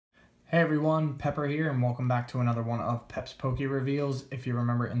Hey everyone, Pepper here, and welcome back to another one of Pep's Poke Reveals. If you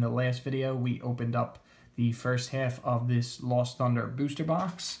remember in the last video, we opened up the first half of this Lost Thunder booster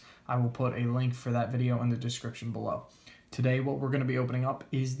box. I will put a link for that video in the description below. Today, what we're going to be opening up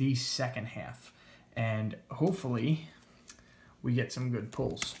is the second half, and hopefully we get some good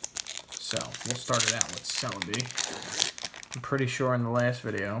pulls. So, we'll start it out with Celebi. I'm pretty sure in the last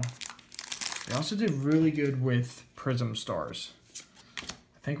video, we also did really good with Prism Stars.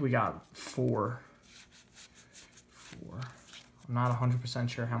 I think we got four. I'm not 100%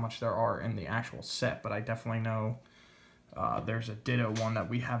 sure how much there are in the actual set, but I definitely know there's a Ditto one that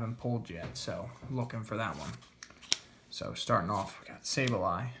we haven't pulled yet, so looking for that one. So starting off, we got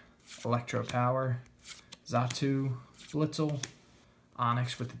Sableye, Electro Power, Xatu, Blitzel,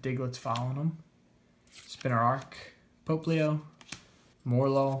 Onix with the Digletts following him, Spinner Arc, Popplio,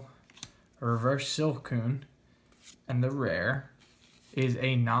 Morlo, a Reverse Silcoon, and the rare is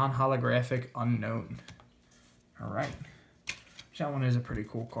a non-holographic Unknown. Alright. That one is a pretty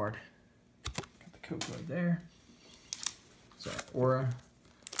cool card. Got the code card there. So, Aura.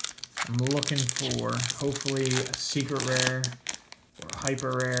 I'm looking for, hopefully, a secret rare or a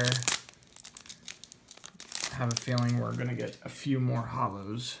hyper rare. I have a feeling we're going to get a few more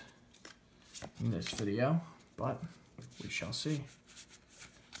holos in this video, but we shall see.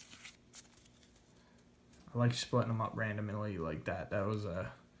 I like splitting them up randomly like that. That was a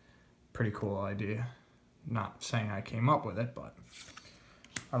pretty cool idea. Not saying I came up with it, but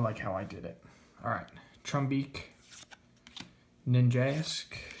I like how I did it. Alright, Trumbeak,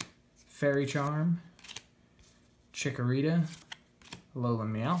 Ninjask, Fairy Charm, Chikorita,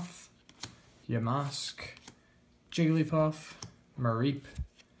 Alolan Meowth, Yamask, Jigglypuff, Mareep,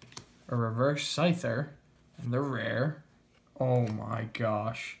 a Reverse Scyther, and the rare. Oh my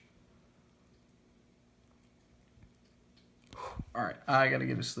gosh. Alright, I gotta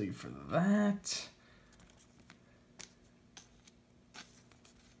get a sleeve for that.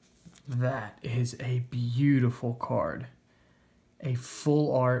 That is a beautiful card. A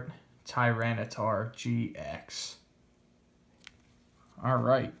full art Tyranitar GX.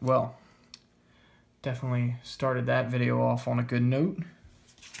 Alright, well, definitely started that video off on a good note.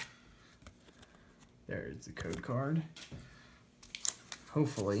 There's the code card.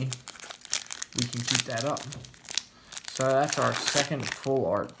 Hopefully, we can keep that up. So that's our second full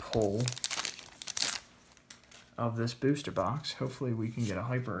art pull of this booster box. Hopefully we can get a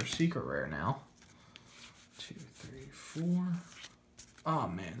hyper or secret rare now. 2, 3, 4. Oh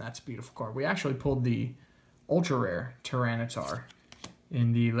man, that's a beautiful card. We actually pulled the ultra rare Tyranitar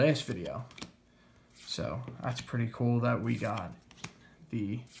in the last video. So that's pretty cool that we got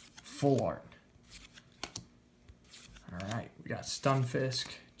the full art. Alright, we got Stunfisk,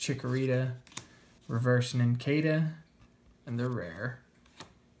 Chikorita, Reverse Nincada, and the rare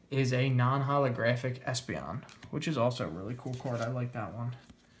is a non-holographic Espeon, which is also a really cool card. I like that one.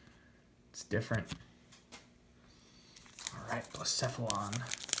 It's different. Alright, Blacephalon.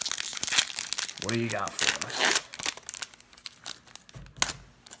 What do you got for us?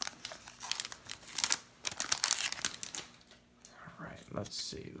 Alright, let's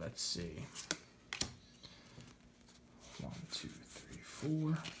see. 1, 2, 3,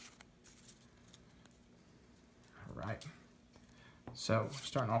 4. Alright. So,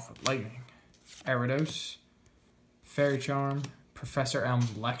 starting off with Lightning, Ariados, Fairy Charm, Professor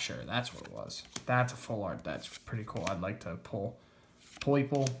Elm's Lecture. That's what it was. That's a full art. That's pretty cool. I'd like to pull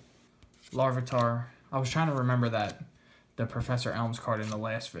Poipole, Larvitar. I was trying to remember the Professor Elm's card in the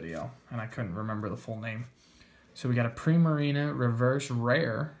last video, and I couldn't remember the full name. So we got a Primarina Reverse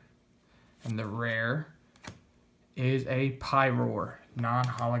Rare, and the rare is a Pyroar,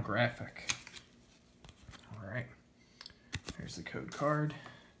 non-holographic. Alright. Here's the code card.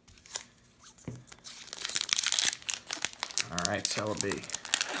 Alright, Celebi.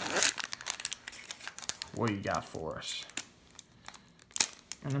 What do you got for us?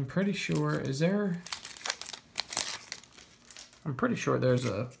 And I'm pretty sure, I'm pretty sure there's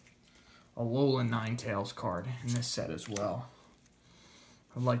a Alolan Ninetales card in this set as well.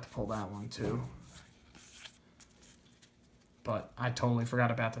 I'd like to pull that one too. But I totally forgot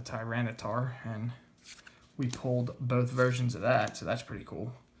about the Tyranitar, and we pulled both versions of that, so that's pretty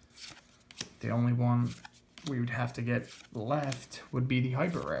cool. The only one we would have to get left would be the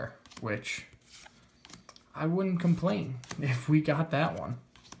hyper rare, which I wouldn't complain if we got that one.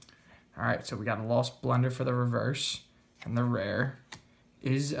 Alright, so we got a Lost Blender for the reverse, and the rare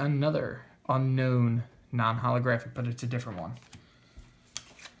is another unknown non-holographic, but it's a different one.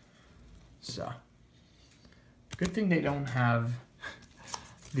 So, good thing they don't have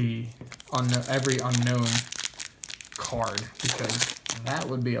the every unknown card, because That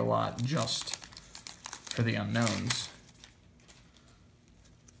would be a lot just for the unknowns.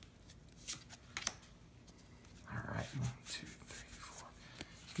 All right, 1, 2, 3, 4.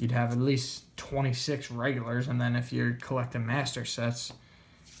 You'd have at least 26 regulars, and then if you're collecting master sets,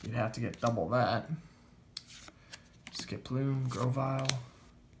 you'd have to get double that. Skiploom, Grovyle,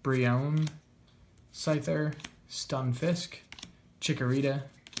 Brionne, Scyther, Stunfisk, Chikorita,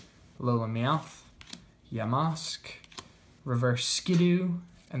 Lola Meowth, Yamask, Reverse Skidoo,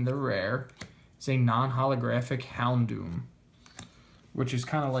 and the rare is a non-holographic Houndoom, which is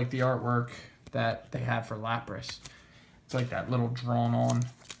kind of like the artwork that they have for Lapras. It's like that little drawn-on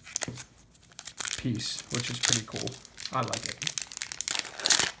piece, which is pretty cool. I like it.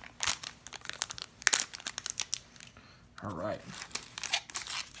 All right.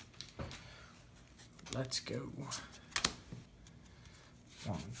 Let's go.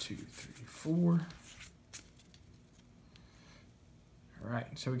 1, 2, 3, 4. All right,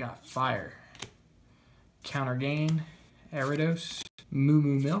 so we got Fire, Counter Gain, Aridos, Moo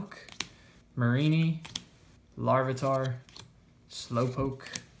Moo Milk, Marini, Larvitar, Slowpoke,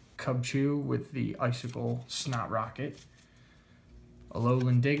 Cubchoo with the Icicle Snot Rocket,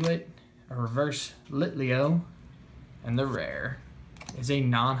 Alolan Diglett, a Reverse Litleo, and the rare is a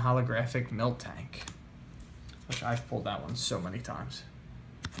non-holographic Miltank, which I've pulled that one so many times.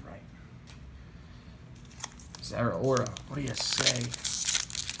 Right. Zeraora, what do you say?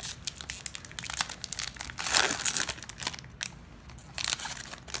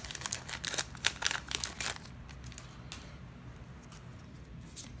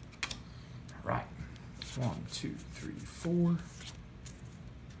 Right. 1, 2, 3, 4.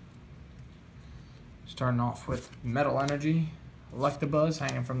 Starting off with Metal Energy, Electabuzz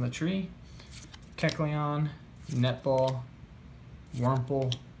hanging from the tree, Kecleon, Netball,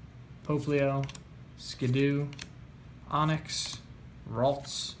 Wurmple, Poplio, Skidoo, Onix,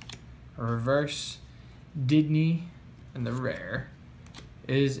 Ralts, a Reverse, Didney, and the rare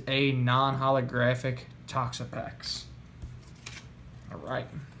is a non-holographic Toxapex. Alright.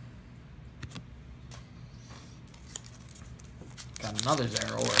 Got another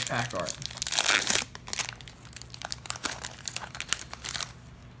Zeraora pack art.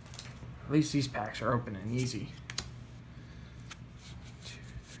 At least these packs are open and easy. 2,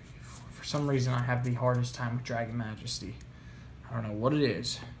 3, 4. For some reason, I have the hardest time with Dragon Majesty. I don't know what it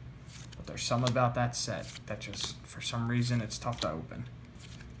is, but there's something about that set that just, for some reason, it's tough to open.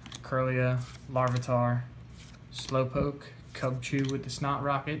 Kirlia, Larvitar, Slowpoke, Cubchoo with the Snot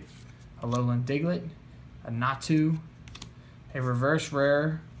Rocket, Alolan Diglett, a Natu, a Reverse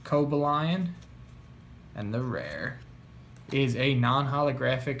Rare Cobalion, and the rare is a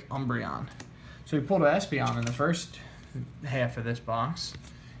non-holographic Umbreon. So we pulled an Espeon in the first half of this box,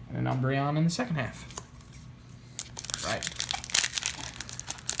 and an Umbreon in the second half. Right.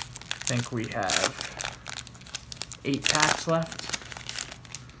 I think we have 8 packs left.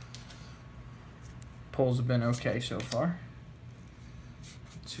 Pulls have been okay so far.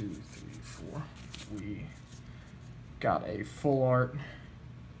 2, 3, 4. We got a full art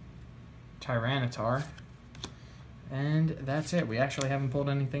Tyranitar. And that's it. We actually haven't pulled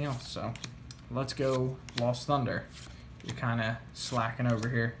anything else, so let's go Lost Thunder. You're kind of slacking over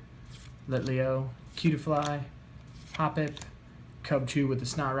here. Litleo, Cutiefly, Hoppip, Cubchoo with the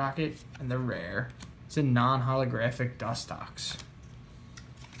Snot Rocket, and the rare. It's a non-holographic Dustox.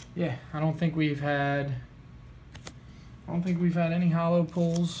 Yeah, I don't think we've had any holo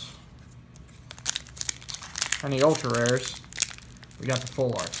pulls. Any ultra rares. We got the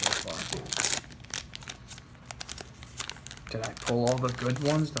full art so far. Did I pull all the good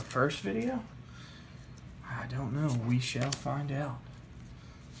ones the first video? I don't know. We shall find out.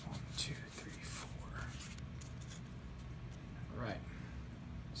 1, 2, 3, 4. Right.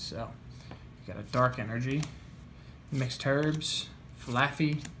 So, we got a Dark Energy, Mixed Herbs,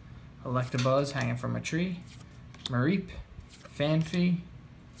 Flaffy, Electabuzz hanging from a tree, Mareep, Fanfi,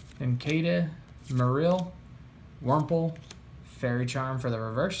 Nincada, Marill, Wurmple, Fairy Charm for the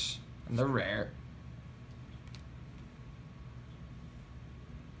reverse, and the rare.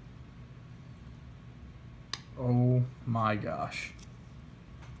 Oh my gosh.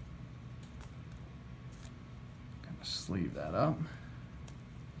 Gonna sleeve that up.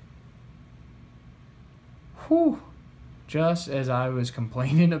 Whew. Just as I was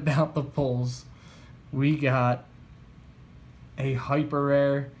complaining about the pulls, we got a hyper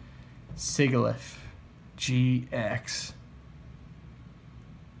rare Sigilyph GX.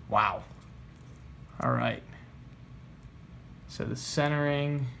 Wow. All right. So the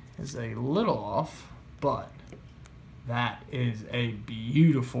centering is a little off, but that is a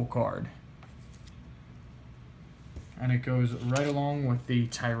beautiful card. And it goes right along with the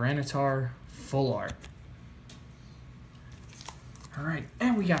Tyranitar Full Art. Alright,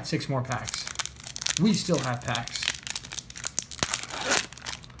 and we got 6 more packs. We still have packs.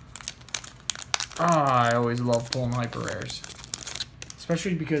 I always love pulling hyper rares.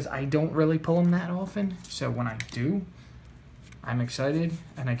 Especially because I don't really pull them that often. So when I do, I'm excited.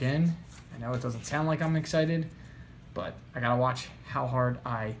 And again, I know it doesn't sound like I'm excited, but I gotta watch how hard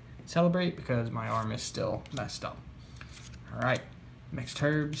I celebrate because my arm is still messed up. Alright, Mixed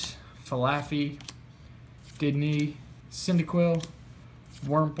Herbs, Falafi, Didney, Cyndaquil,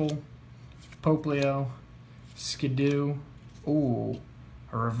 Wurmple, Poplio, Skidoo, ooh,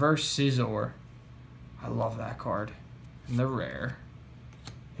 a Reverse Scizor. I love that card. And the rare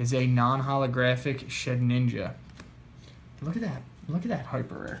is a non-holographic Shedinja. Look at that. Look at that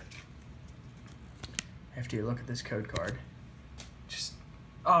hyper rare. After you look at this code card. Just,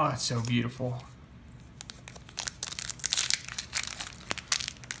 oh, it's so beautiful.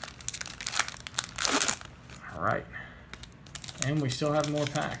 Alright. And we still have more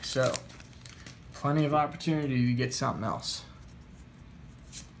packs, so plenty of opportunity to get something else.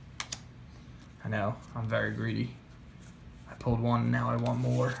 I know, I'm very greedy. I pulled one, now I want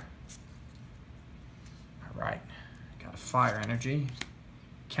more. Alright, got a Fire Energy,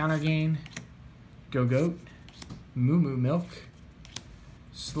 Counter Gain, Go-Goat, Moo Moo Milk,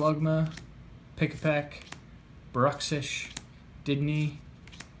 Slugma, Pick-a-Peck, Bruxish, Didney,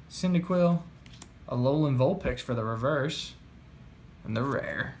 Cyndaquil, Alolan Vulpix for the reverse, and the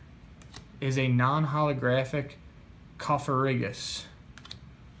rare is a non-holographic Cofferigus.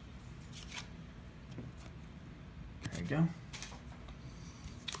 There you go.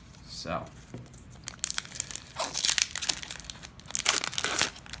 So,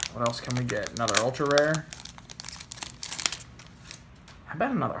 what else can we get? Another ultra rare. How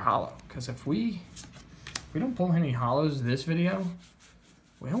about another holo? Because if we don't pull any holos this video,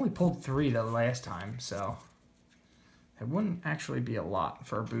 we only pulled 3 the last time, so it wouldn't actually be a lot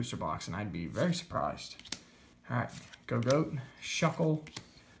for a booster box, and I'd be very surprised. All right, Go-Goat, Shuckle,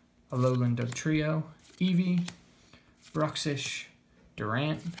 Alolan Dugtrio, Eevee, Bruxish,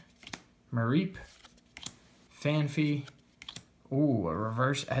 Durant, Mareep, Fanfi, ooh, a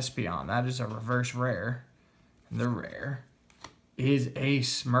reverse Espeon. That is a reverse rare. And the rare is a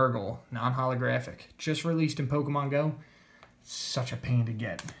Smeargle, non-holographic. Just released in Pokemon Go. Such a pain to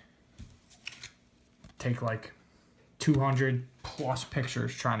get. Take like 200 plus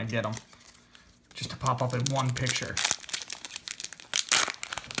pictures trying to get them. Just to pop up in one picture.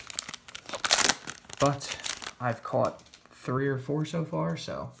 But I've caught 3 or 4 so far,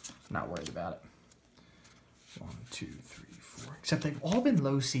 so I'm not worried about it. 1, 2, 3, 4. Except they've all been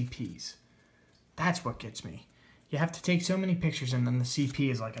low CPs. That's what gets me. You have to take so many pictures and then the CP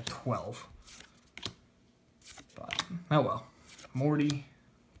is like a 12. But, oh well. Morty,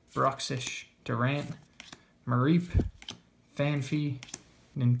 Bruxish, Durant, Mareep, Fanfi,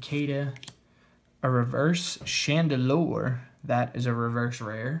 Nincada, a reverse Chandelure. That is a reverse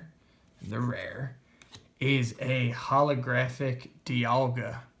rare. And the rare is a holographic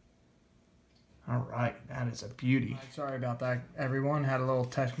Dialga. Alright, that is a beauty. Sorry about that, everyone. Had a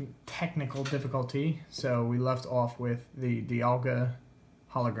little technical difficulty. So we left off with the Dialga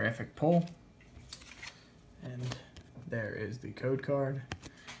holographic pull. And there is the code card.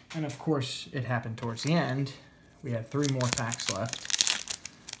 And of course, it happened towards the end. We had 3 more packs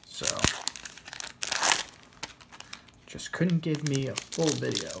left. So, just couldn't give me a full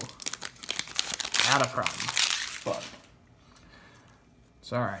video. Not a problem. But,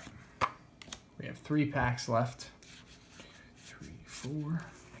 it's alright. We have 3 packs left. 3, 4.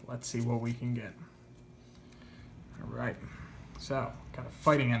 Let's see what we can get. Alright. So, got a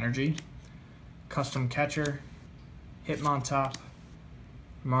Fighting Energy, Custom Catcher, Hitmontop,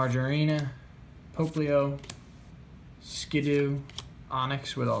 Margarina, Poplio, Skidoo,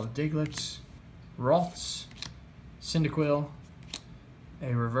 Onix with all the Diglets, Ralts, Cyndaquil,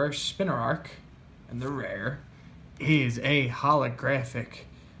 a reverse Spinarak, and the rare is a holographic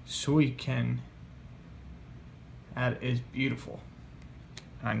Suicune. That is beautiful.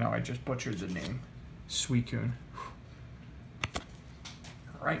 I know I just butchered the name. Suicune.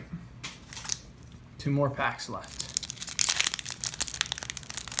 Alright. 2 more packs left.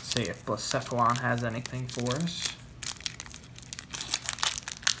 See if Blacephalon has anything for us.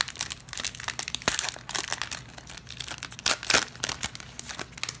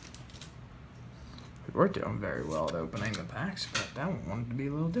 We were doing very well at opening the packs, but that one wanted to be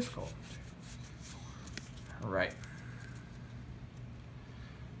a little difficult. Alright.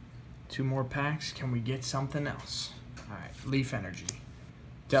 2 more packs. Can we get something else? Alright. Leaf Energy,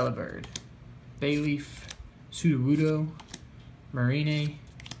 Delibird, Bayleaf, Sudowoodo, Marine,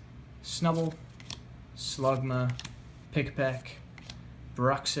 Snubbull, Slugma, Pikpak,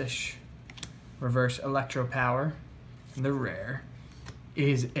 Bruxish, Reverse Electro Power, and the rare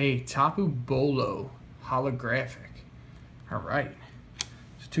is a Tapu Bolo holographic. Alright,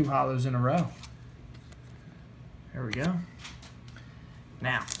 so 2 holos in a row. There we go.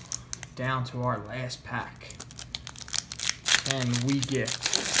 Now, down to our last pack. And we get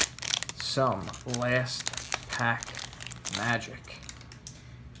some last pack magic.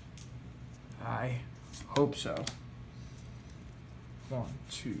 I hope so. 1,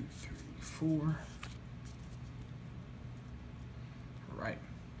 2, 3, 4. Right.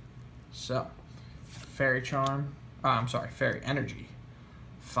 So, Fairy Charm. Fairy Energy.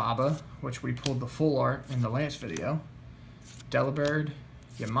 Faba, which we pulled the full art in the last video. Delibird,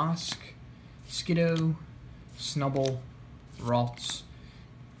 Yamask, Skiddo, Snubbull, Ralts,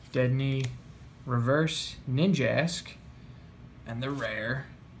 Deadney, Reverse Ninjask, and the rare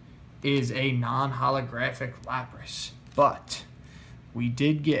is a non-holographic Lapras. But we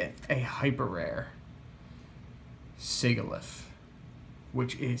did get a hyper rare Sigilyph,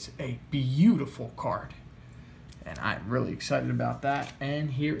 which is a beautiful card. And I'm really excited about that. And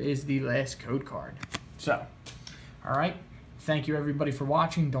here is the last code card. So, alright. Thank you everybody for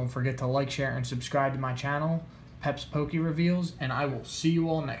watching. Don't forget to like, share, and subscribe to my channel, Peps Poke Reveals, and I will see you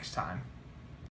all next time.